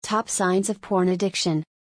Top signs of porn addiction.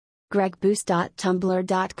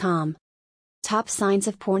 gregboost.tumblr.com. Top signs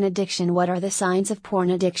of porn addiction. What are the signs of porn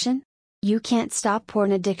addiction? You can't stop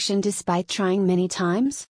porn addiction despite trying many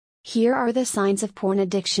times? Here are the signs of porn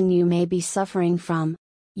addiction you may be suffering from.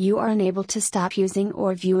 You are unable to stop using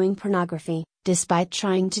or viewing pornography, despite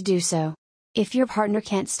trying to do so. If your partner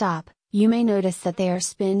can't stop, you may notice that they are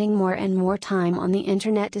spending more and more time on the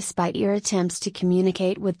internet despite your attempts to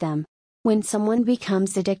communicate with them. When someone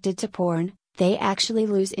becomes addicted to porn, they actually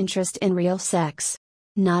lose interest in real sex.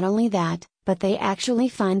 Not only that, but they actually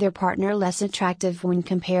find their partner less attractive when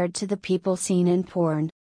compared to the people seen in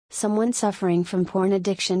porn. Someone suffering from porn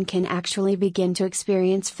addiction can actually begin to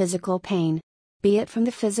experience physical pain. Be it from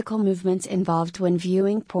the physical movements involved when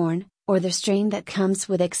viewing porn, or the strain that comes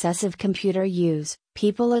with excessive computer use.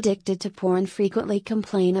 People addicted to porn frequently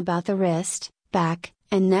complain about the wrist, back,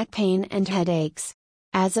 and neck pain and headaches.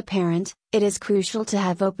 As a parent, it is crucial to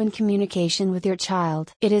have open communication with your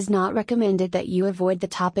child. It is not recommended that you avoid the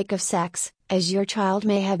topic of sex, as your child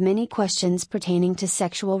may have many questions pertaining to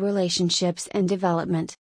sexual relationships and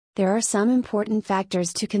development. There are some important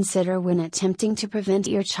factors to consider when attempting to prevent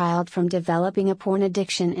your child from developing a porn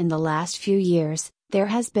addiction. In the last few years, there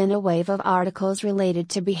has been a wave of articles related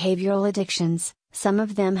to behavioral addictions. Some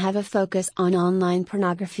of them have a focus on online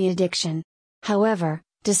pornography addiction. However,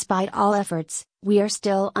 despite all efforts, we are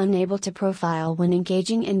still unable to profile when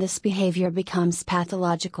engaging in this behavior becomes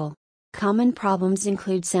pathological. Common problems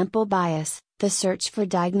include sample bias, the search for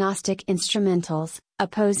diagnostic instrumentals,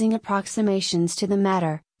 opposing approximations to the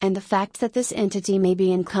matter, and the fact that this entity may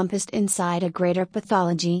be encompassed inside a greater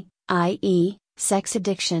pathology, i.e., sex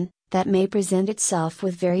addiction, that may present itself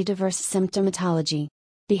with very diverse symptomatology.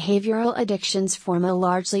 Behavioral addictions form a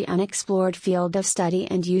largely unexplored field of study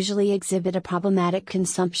and usually exhibit a problematic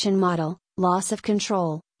consumption model, loss of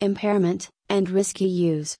control, impairment, and risky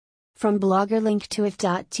use. From blogger link to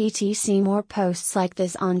if.tt. See more posts like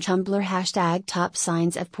this on Tumblr #top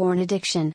signs of porn addiction.